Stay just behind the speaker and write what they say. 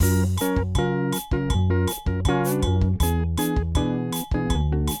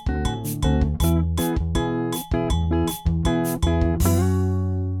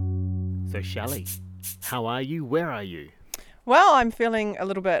Shelley. How are you? Where are you? Well, I'm feeling a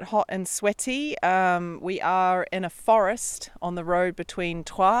little bit hot and sweaty. We are in a forest on the road between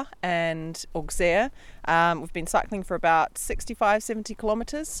Troyes and Auxerre. We've been cycling for about 65, 70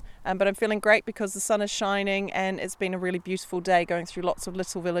 kilometres, but I'm feeling great because the sun is shining and it's been a really beautiful day going through lots of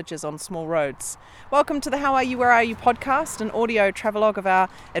little villages on small roads. Welcome to the How Are You, Where Are You podcast, an audio travelogue of our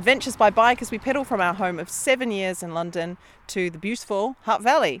adventures by bike as we pedal from our home of 7 years in London to the beautiful Hutt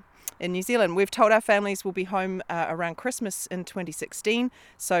Valley in New Zealand. We've told our families we'll be home around Christmas in 2016,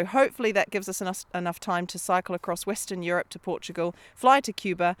 so hopefully that gives us enough time to cycle across Western Europe to Portugal, fly to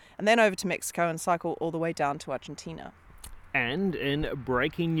Cuba, and then over to Mexico and cycle all the way down to Argentina. And in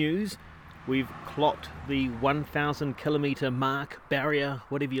breaking news, we've clocked the 1,000 kilometre mark, barrier,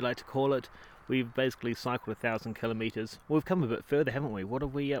 whatever you like to call it. We've basically cycled 1,000 kilometres. We've come a bit further, haven't we? What are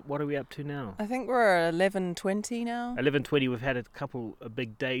we up to now? I think we're at 11:20 now. 11:20. We've had a couple of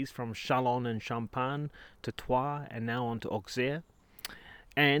big days from Chalon and Champagne to Troyes and now on to Auxerre.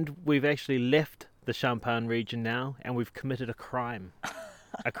 And we've actually left the Champagne region now and we've committed a crime.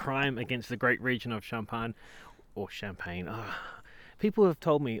 A crime against the great region of Champagne, or Champagne. People have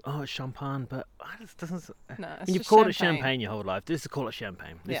told me, it's Champagne, but it doesn't... No, it's you've just called it champagne. Champagne your whole life. Just call it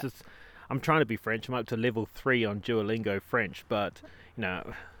Champagne. Yeah. I'm trying to be French. I'm up to level 3 on Duolingo French, but,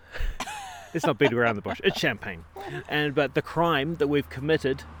 let's not beat around the bush. It's Champagne. But the crime that we've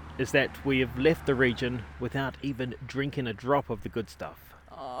committed is that we have left the region without even drinking a drop of the good stuff.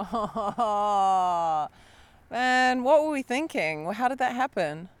 Oh, man, what were we thinking? How did that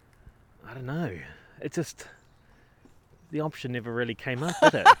happen? I don't know. It just... The option never really came up,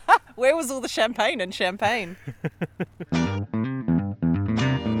 did it? Where was all the champagne in Champagne?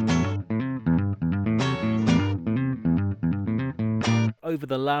 Over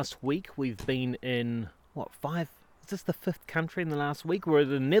the last week, we've been in, 5? Is this the 5th country in the last week? We're in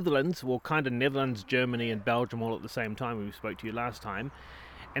the Netherlands, Netherlands, Germany and Belgium all at the same time when we spoke to you last time.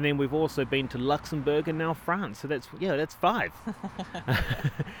 And then we've also been to Luxembourg and now France. So that's 5.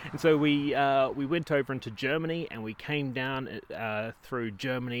 And so we went over into Germany and we came down through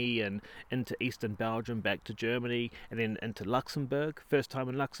Germany and into eastern Belgium, back to Germany, and then into Luxembourg, first time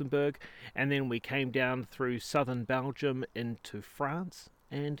in Luxembourg. And then we came down through southern Belgium into France.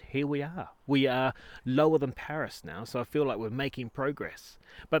 And here we are. We are lower than Paris now, so I feel like we're making progress.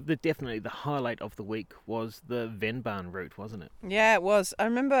 But definitely the highlight of the week was the Vennbahn route, wasn't it? Yeah, it was. I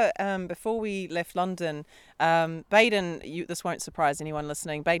remember before we left London, Baden, this won't surprise anyone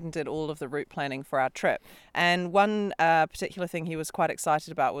listening, Baden did all of the route planning for our trip. And one particular thing he was quite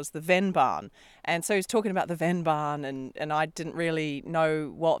excited about was the Vennbahn. And so he was talking about the Vennbahn, and I didn't really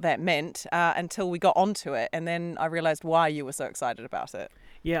know what that meant until we got onto it. And then I realised why you were so excited about it.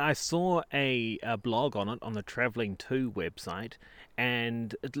 Yeah, I saw a blog on it on the Travelling 2 website,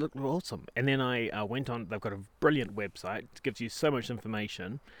 and it looked awesome. And then I went on, they've got a brilliant website, it gives you so much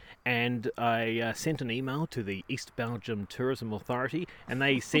information, and I sent an email to the East Belgium Tourism Authority, and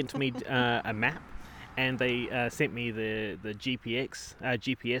they sent me a map, and they sent me the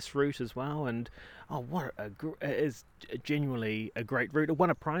GPS route as well, and it is genuinely a great route. It won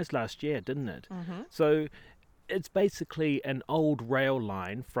a prize last year, didn't it? Mm-hmm. So... It's basically an old rail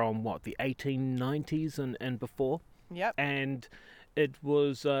line from, the 1890s and before. Yep. And it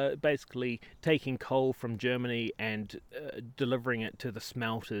was basically taking coal from Germany and delivering it to the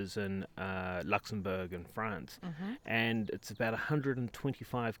smelters in Luxembourg and France. Mm-hmm. And it's about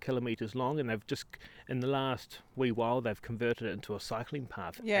 125 kilometres long, and they've just, in the last wee while, they've converted it into a cycling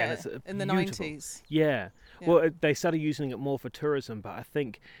path. Yeah, and it's in the beautiful. 90s. Yeah. Yeah. Well, they started using it more for tourism, but I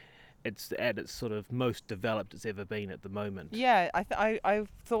think... it's at its sort of most developed it's ever been at the moment. Yeah, I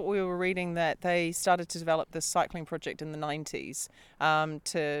thought we were reading that they started to develop this cycling project in the 90s,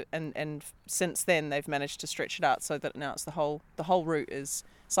 and since then they've managed to stretch it out so that now it's the whole route is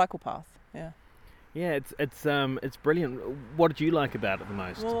cycle path. Yeah. Yeah, it's brilliant. What did you like about it the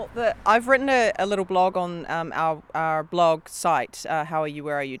most? Well, I've written a little blog on our blog site,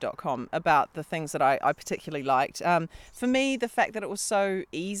 howareyouvhereareyou.com, about the things that I particularly liked. For me, the fact that it was so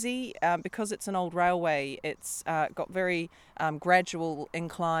easy, because it's an old railway, it's got very gradual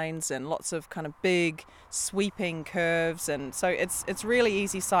inclines and lots of kind of big sweeping curves, and so it's really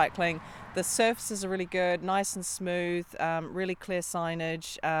easy cycling. The surfaces are really good, nice and smooth, really clear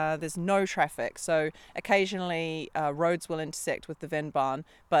signage. There's no traffic, so occasionally roads will intersect with the Vennbahn,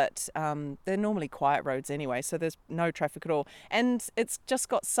 but they're normally quiet roads anyway, so there's no traffic at all. And it's just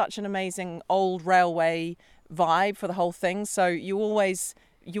got such an amazing old railway vibe for the whole thing, so you always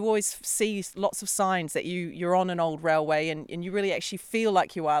you always see lots of signs that you're on an old railway, and you really actually feel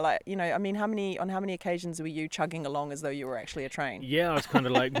like you are. Like, I mean, how many occasions were you chugging along as though you were actually a train? Yeah, I was kind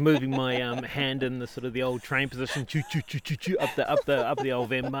of like moving my hand in the sort of the old train position, choo choo choo choo choo, up the old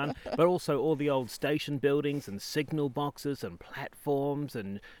Venban, but also all the old station buildings and signal boxes and platforms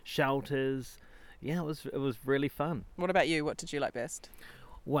and shelters. Yeah, it was really fun. What about you? What did you like best?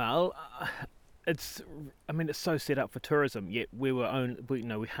 Well, it's so set up for tourism. Yet we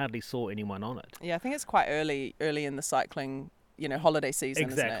hardly saw anyone on it. Yeah, I think it's quite early in the cycling, holiday season.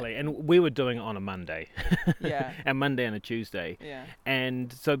 Exactly, isn't it? and we were doing it on a Monday. Yeah. A Monday and a Tuesday. Yeah.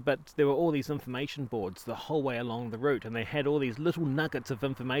 And so, but there were all these information boards the whole way along the route, and they had all these little nuggets of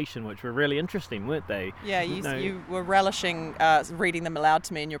information which were really interesting, weren't they? Yeah, you were relishing reading them aloud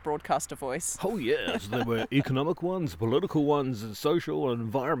to me in your broadcaster voice. Oh yes, there were economic ones, political ones, and social and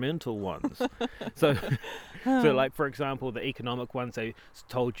environmental ones. So like for example, the economic ones, they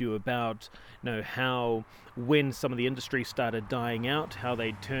told you about how when some of the industry started dying out, how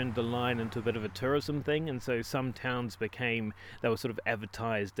they turned the line into a bit of a tourism thing, and so some towns they were sort of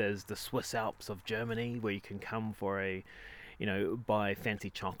advertised as the Swiss Alps of Germany, where you can come for buy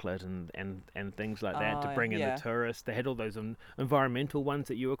fancy chocolate and things like that to bring in the tourists. They had all those environmental ones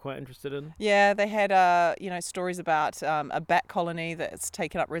that you were quite interested in. Yeah, they had stories about a bat colony that's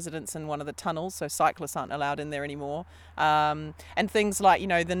taken up residence in one of the tunnels, so cyclists aren't allowed in there anymore. And things like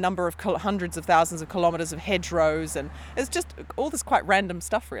the number of hundreds of thousands of kilometres of hedgerows, and it's just all this quite random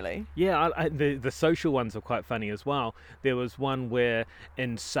stuff, really. Yeah, the social ones are quite funny as well. There was one where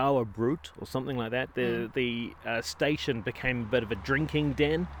in Sauerbrüt or something like that, the station became a bit of a drinking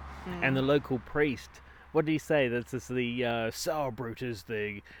den, and the local priest, what did he say? This is the Sauerbrüt is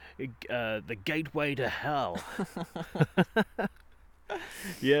the gateway to hell.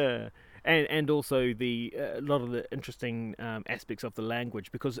 Yeah. And also a lot of the interesting aspects of the language,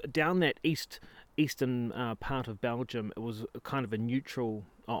 because down that eastern part of Belgium, it was kind of a neutral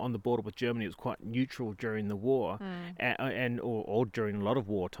on the border with Germany. It was quite neutral during the war, or during a lot of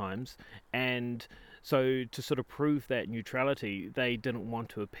war times, and so to sort of prove that neutrality, they didn't want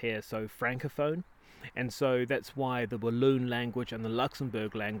to appear so francophone. And so that's why the Walloon language and the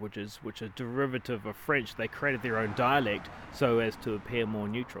Luxembourg languages, which are derivative of French, they created their own dialect so as to appear more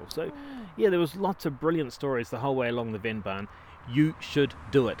neutral. So, yeah, there was lots of brilliant stories the whole way along the Venban. You should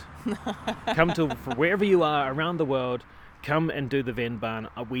do it. Come to from wherever you are around the world, come and do the Venban.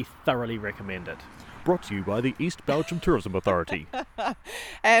 We thoroughly recommend it. Brought to you by the East Belgium Tourism Authority.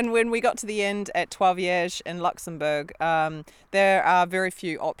 And when we got to the end at Trois Vierges in Luxembourg, there are very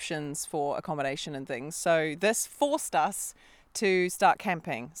few options for accommodation and things. So this forced us to start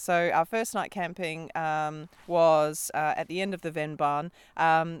camping. So our first night camping was at the end of the Venban,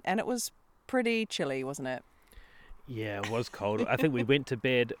 and it was pretty chilly, wasn't it? Yeah, it was cold. I think we went to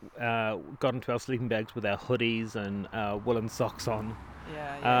bed, got into our sleeping bags with our hoodies and woolen socks on.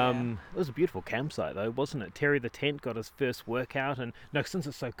 Yeah. It was a beautiful campsite though, wasn't it? Terry the tent got his first workout, and since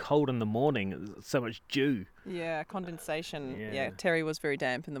it's so cold in the morning, there's so much dew. Yeah, condensation. Yeah, Terry was very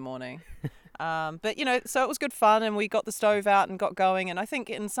damp in the morning. But so it was good fun, and we got the stove out and got going. And I think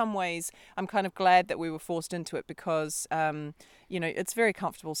in some ways I'm kind of glad that we were forced into it, because it's very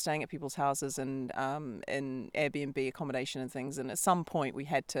comfortable staying at people's houses and in Airbnb accommodation and things. And at some point we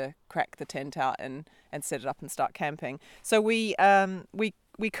had to crack the tent out and set it up and start camping. So we've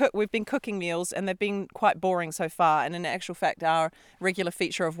been cooking meals, and they've been quite boring so far. And in actual fact, our regular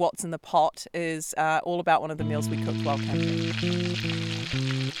feature of What's in the Pot is all about one of the meals we cooked while camping.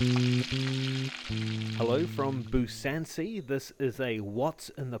 Hello from Busancy. This is a What's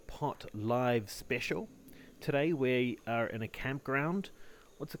in the Pot live special. Today we are in a campground.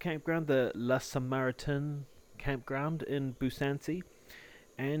 What's the campground? The La Samaritan campground in Busancy.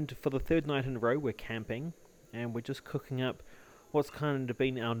 And for the third night in a row, we're camping, and we're just cooking up what's kind of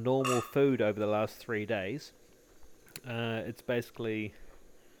been our normal food over the last 3 days. It's basically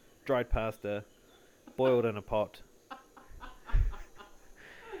dried pasta, boiled in a pot.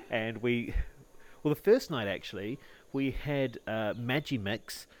 And the first night actually, we had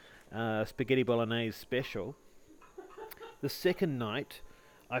Magimix, spaghetti bolognese special. The second night,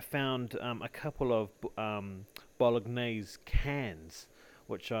 I found a couple of bolognese cans,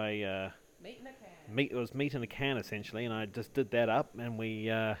 which I... Meat in a can. It was meat in a can essentially, and I just did that up, and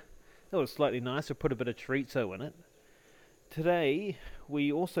it was slightly nicer. Put a bit of chorizo in it. Today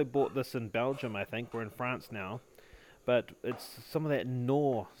we also bought this in Belgium. I think we're in France now, but it's some of that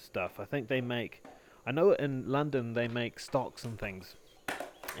Knorr stuff. I think they make. I know in London they make stocks and things,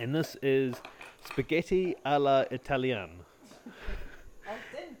 and this is spaghetti alla Italienne.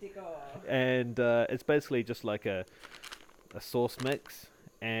 Autentico. And it's basically just like a sauce mix.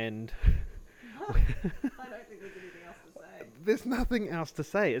 and I don't think there's anything else to say. there's nothing else to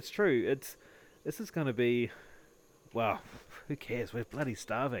say. It's true. This is going to be, well, who cares? We're bloody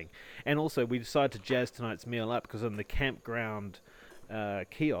starving. And also, we decided to jazz tonight's meal up because in the campground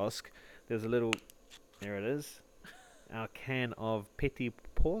kiosk, there's a little, there it is, our can of petit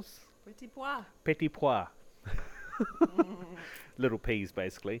pois. Petit pois. Little peas,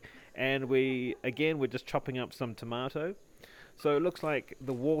 basically. And we're just chopping up some tomato. So it looks like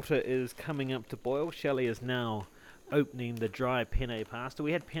the water is coming up to boil. Shelley is now opening the dry penne pasta.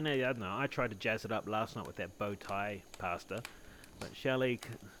 We had penne, I don't know, I tried to jazz it up last night with that bow tie pasta. But Shelley,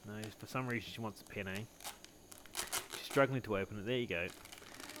 no, for some reason she wants the penne. She's struggling to open it. There you go.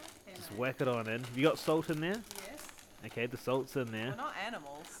 Just whack it on in. Have you got salt in there? Yes. Okay, the salt's in there. We're not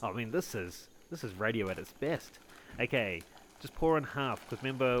animals. Oh, I mean, this is radio at its best. Okay, just pour in half, because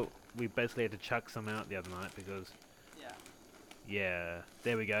remember, we basically had to chuck some out the other night because... Yeah,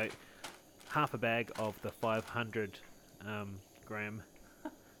 there we go. Half a bag of the 500 gram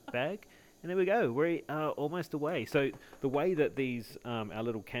bag. And there we go, we are almost away. So the way that these, our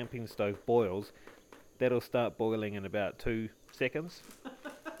little camping stove boils, that'll start boiling in about 2 seconds.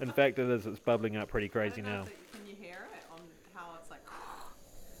 In fact, it's bubbling up pretty crazy now. Can you hear it on how it's like...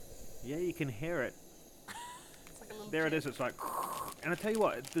 Yeah, you can hear it. It's like a little There it is, it's like... And I tell you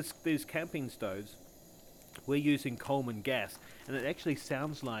what, these camping stoves, we're using Coleman gas, and it actually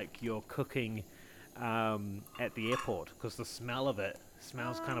sounds like you're cooking at the airport, because the smell of it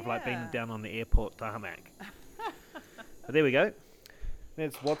smells kind of like being down on the airport tarmac. But there we go.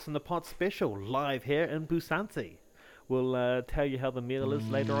 That's What's in the Pot special, live here in Busanti. We'll tell you how the meal is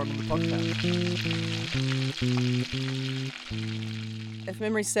later on in the podcast. If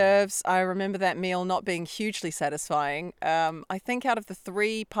memory serves, I remember that meal not being hugely satisfying. I think out of the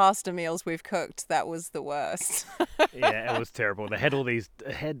 3 pasta meals we've cooked, that was the worst. Yeah, it was terrible. They had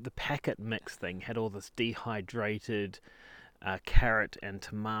had the packet mix thing, had all this dehydrated carrot and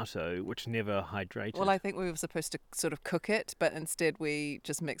tomato, which never hydrated. Well, I think we were supposed to sort of cook it, but instead we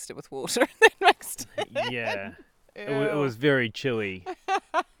just mixed it with water and then mixed it. Yeah. It was very chewy.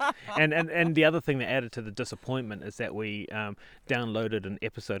 And the other thing that added to the disappointment is that we downloaded an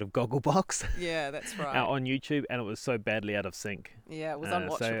episode of Gogglebox Yeah, that's right. out on YouTube, and it was so badly out of sync. Yeah, it was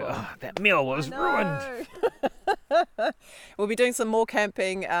unwatchable. So that meal was ruined. We'll be doing some more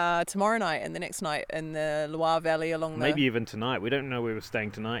camping tomorrow night and the next night in the Loire Valley along the... Maybe even tonight. We don't know where we're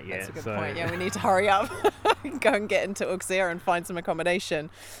staying tonight yet. That's a good point. Yeah, we need to hurry up, go and get into Auxerre and find some accommodation.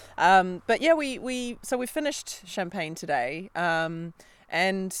 But yeah, we finished Champagne today, and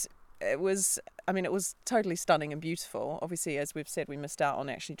it was totally stunning and beautiful. Obviously, as we've said, we missed out on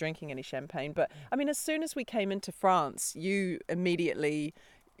actually drinking any champagne. But I mean, as soon as we came into France, you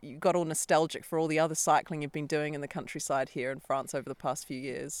got all nostalgic for all the other cycling you've been doing in the countryside here in France over the past few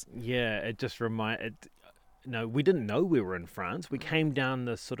years. Yeah, it just reminded... No, we didn't know we were in France. We came down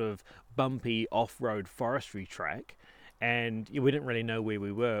this sort of bumpy off-road forestry track, and we didn't really know where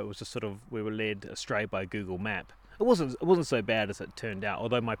we were. It was just sort of, we were led astray by Google Map. It wasn't so bad as it turned out,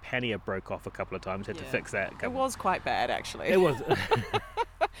 although my pannier broke off a couple of times. Had to fix that. It was quite bad, actually. It was.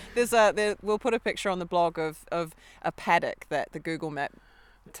 We'll put a picture on the blog of a paddock that the Google Map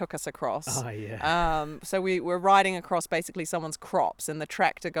took us across. Oh, yeah. So we were riding across basically someone's crops, and the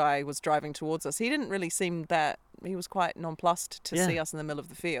tractor guy was driving towards us. He didn't really seem that... He was quite nonplussed to see us in the middle of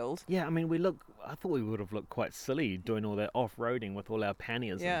the field. Yeah, I mean, I thought we would have looked quite silly doing all that off-roading with all our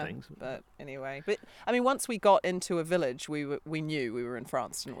panniers and things. But anyway. But, I mean, once we got into a village, we knew we were in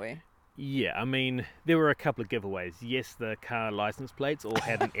France, didn't we? Yeah, I mean, there were a couple of giveaways. Yes, the car license plates all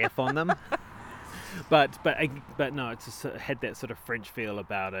had an F on them. But no, it just had that sort of French feel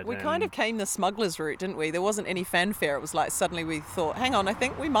about it. We kind of came the smuggler's route, didn't we? There wasn't any fanfare. It was like suddenly we thought, hang on, I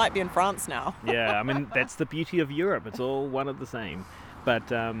think we might be in France now. Yeah, I mean, that's the beauty of Europe. It's all one and the same.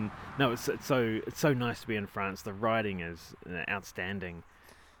 But no, it's so nice to be in France. The riding is outstanding.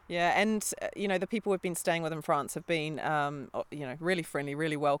 Yeah, and the people we've been staying with in France have been really friendly,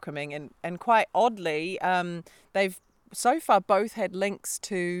 really welcoming, and quite oddly, they've so far both had links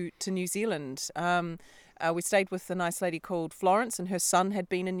to New Zealand. We stayed with a nice lady called Florence, and her son had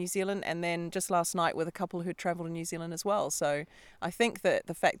been in New Zealand, and then just last night with a couple who'd travelled in New Zealand as well. So I think that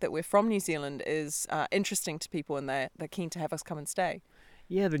the fact that we're from New Zealand is interesting to people, and they're keen to have us come and stay.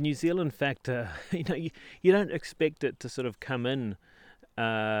 Yeah, the New Zealand factor, you don't expect it to sort of come in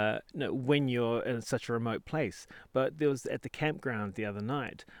when you're in such a remote place. But there was, at the campground the other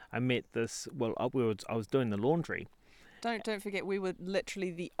night, I met this, I was doing the laundry, Don't forget, we were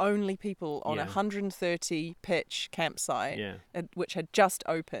literally the only people on a 130 pitch campsite, which had just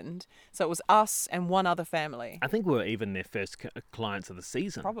opened. So it was us and one other family. I think we were even their first clients of the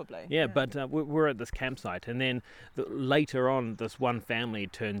season. Probably. Yeah, but we're at this campsite, and then later on, this one family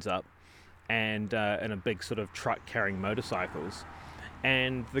turns up, and in a big sort of truck carrying motorcycles.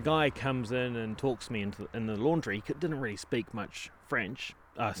 And the guy comes in and talks to me in the laundry. He didn't really speak much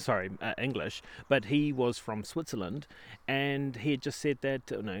English, but he was from Switzerland, and he had just said that,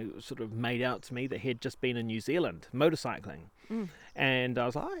 sort of made out to me that he had just been in New Zealand motorcycling. And I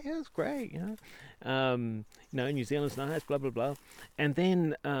was like, oh, yeah, that's great, New Zealand's nice, blah, blah, blah. And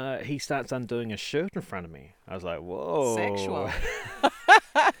then he starts undoing a shirt in front of me. I was like, whoa. Sexual.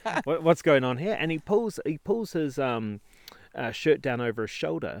 What's going on here? And he pulls his shirt down over his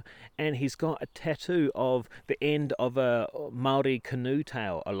shoulder, and he's got a tattoo of the end of a Māori canoe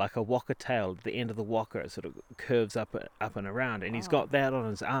tail, or like a waka tail. The end of the waka, it sort of curves up and around, and he's got that on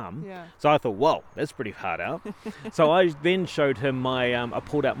his arm. Yeah. So I thought, whoa, that's pretty hard out. So I then showed him I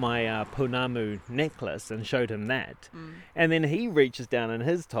pulled out my Pounamu necklace and showed him that. And then he reaches down in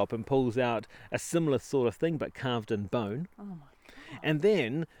his top and pulls out a similar sort of thing, but carved in bone. Oh my. And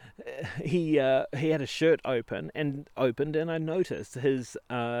then he had a shirt opened, and I noticed his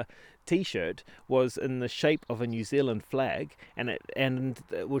T-shirt was in the shape of a New Zealand flag, and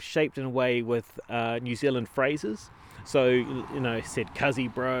it was shaped in a way with New Zealand phrases. So, it said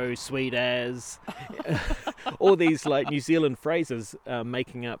 "cuzzy bro," "sweet as," all these like New Zealand phrases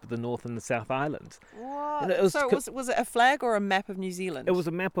making up the North and the South Islands. What? Was it a flag or a map of New Zealand? It was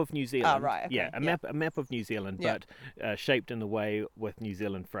a map of New Zealand. Oh, right. Okay. Yeah, a map of New Zealand, but shaped in a way with New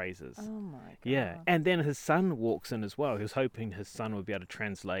Zealand phrases. Oh my God. Yeah, and then his son walks in as well. He was hoping his son would be able to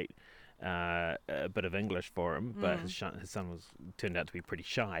translate a bit of English for him, but his son turned out to be pretty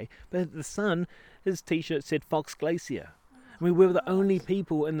shy. But the son, his T-shirt said Fox Glacier. I mean, we were the only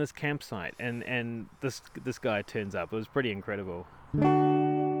people in this campsite, and this guy turns up. It was pretty incredible.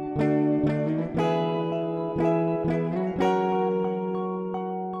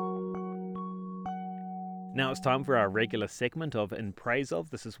 Now it's time for our regular segment of In Praise Of.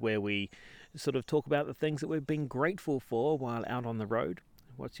 This is where we sort of talk about the things that we've been grateful for while out on the road.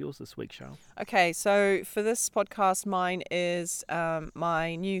 What's yours this week, Charles? Okay, so for this podcast, mine is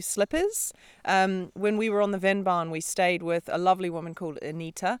my new slippers. When we were on the Vennbahn, we stayed with a lovely woman called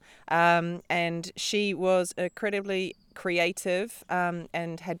Anita, and she was incredibly creative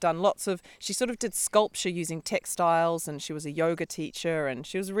and had done she sort of did sculpture using textiles, and she was a yoga teacher, and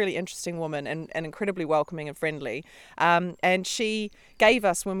she was a really interesting woman and incredibly welcoming and friendly. And she gave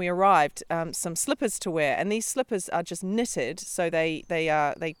us, when we arrived, some slippers to wear, and these slippers are just knitted, so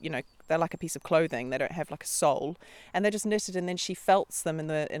they're like a piece of clothing. They don't have like a sole, and they're just knitted, and then she felts them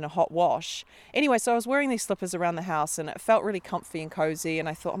in a hot wash. Anyway, so I was wearing these slippers around the house, and it felt really comfy and cozy, and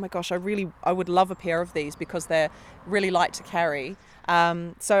I thought, oh my gosh, I would love a pair of these because they're really light to carry.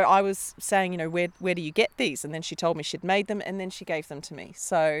 So I was saying, where do you get these? And then she told me she'd made them, and then she gave them to me.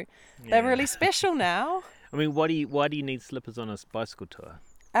 So they're really special now. I mean, why do you need slippers on a bicycle tour?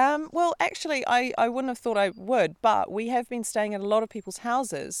 Well, actually, I wouldn't have thought I would, but we have been staying at a lot of people's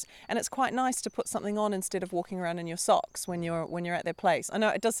houses, and it's quite nice to put something on instead of walking around in your socks when you're at their place. I know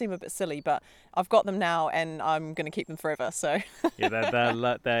it does seem a bit silly, but I've got them now, and I'm going to keep them forever. So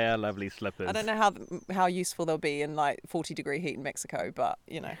yeah, they are lovely slippers. I don't know how useful they'll be in like 40-degree heat in Mexico, but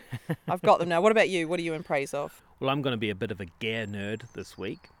I've got them now. What about you? What are you in praise of? Well, I'm going to be a bit of a gear nerd this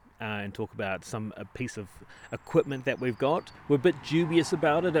week. And talk about a piece of equipment that we've got. We're a bit dubious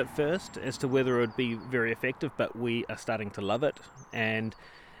about it at first as to whether it would be very effective, but we are starting to love it. And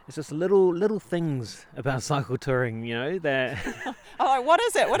it's just little things about cycle touring, that... Oh, what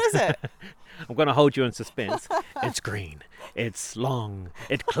is it? What is it? I'm going to hold you in suspense. It's green. It's long.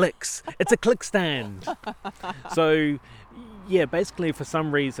 It clicks. It's a click stand. So, yeah, basically for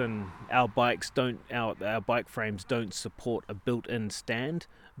some reason our bike frames don't support a built-in stand.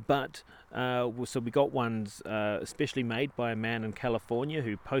 But so we got ones especially made by a man in California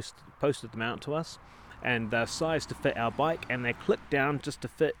who posted them out to us, and they're sized to fit our bike, and they click down just to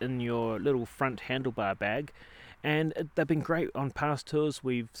fit in your little front handlebar bag. And they've been great on past tours.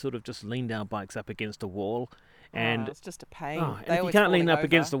 We've sort of just leaned our bikes up against a wall. And it's just a pain. And if you can't lean up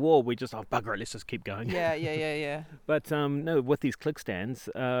against the wall, we just, bugger it, let's just keep going. Yeah. But no, with these click stands,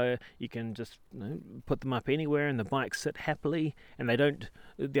 you can just put them up anywhere, and the bikes sit happily. And they don't.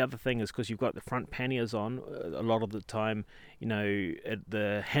 The other thing is because you've got the front panniers on, a lot of the time,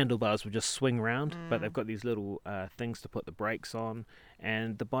 the handlebars will just swing round, but they've got these little things to put the brakes on,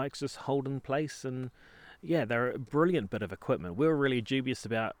 and the bikes just hold in place, and Yeah, they're a brilliant bit of equipment. We were really dubious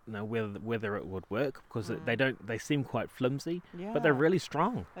about whether it would work because they seem quite flimsy, but they're really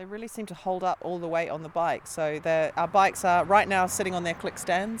strong. They really seem to hold up all the weight on the bike. So our bikes are right now sitting on their click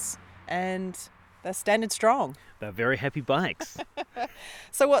stands and they're standard strong. They're very happy bikes.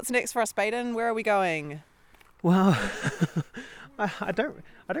 So what's next for us, Baden? Where are we going? Well, I don't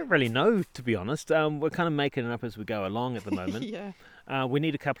really know, to be honest. We're kind of making it up as we go along at the moment. Yeah. We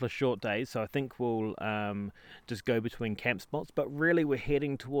need a couple of short days, so I think we'll just go between camp spots. But really, we're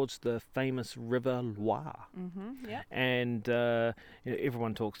heading towards the famous River Loire. Yeah. And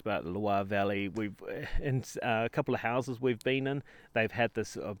everyone talks about the Loire Valley. We've in a couple of houses we've been in, they've had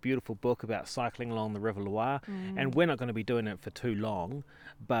this beautiful book about cycling along the River Loire, and we're not going to be doing it for too long.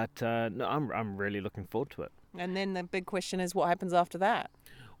 But no, I'm really looking forward to it. And then the big question is, what happens after that?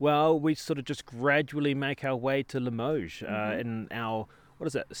 Well, we sort of just gradually make our way to Limoges in our,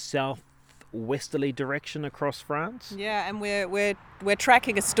 southwesterly direction across France. Yeah, and we're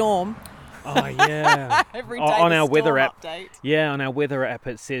tracking a storm. Oh yeah. Every day on our weather app. Update. Yeah, on our weather app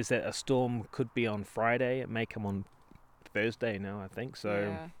it says that a storm could be on Friday. It may come on Thursday now, I think. So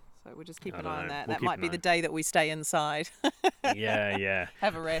yeah. So we'll just keep an eye I don't on know. that. We'll That keep might an be eye. the day that we stay inside. Yeah.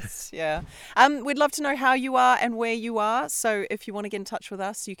 Have a rest, yeah. We'd love to know how you are and where you are. So if you want to get in touch with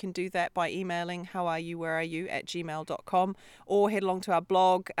us, you can do that by emailing howareyouwhereareyou@gmail.com or head along to our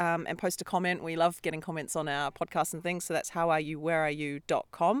blog and post a comment. We love getting comments on our podcasts and things. So that's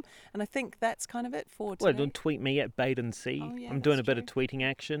howareyouwhereareyou.com. And I think that's kind of it for today. Well, don't tweet me at Baden C. Oh, yeah, I'm doing a that's bit of tweeting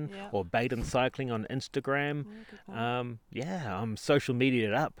action, Yeah. or Baden Cycling on Instagram. good point. I'm social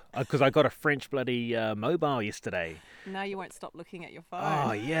media'd up because I got a French bloody mobile yesterday. Now you won't stop looking at your phone.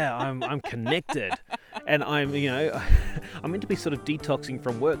 Oh yeah, I'm connected, and I'm I'm meant to be sort of detoxing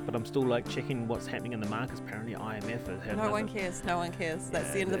from work, but I'm still like checking what's happening in the markets. Apparently, IMF has had No one cares.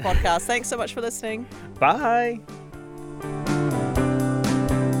 That's the end of the podcast. Thanks so much for listening. Bye.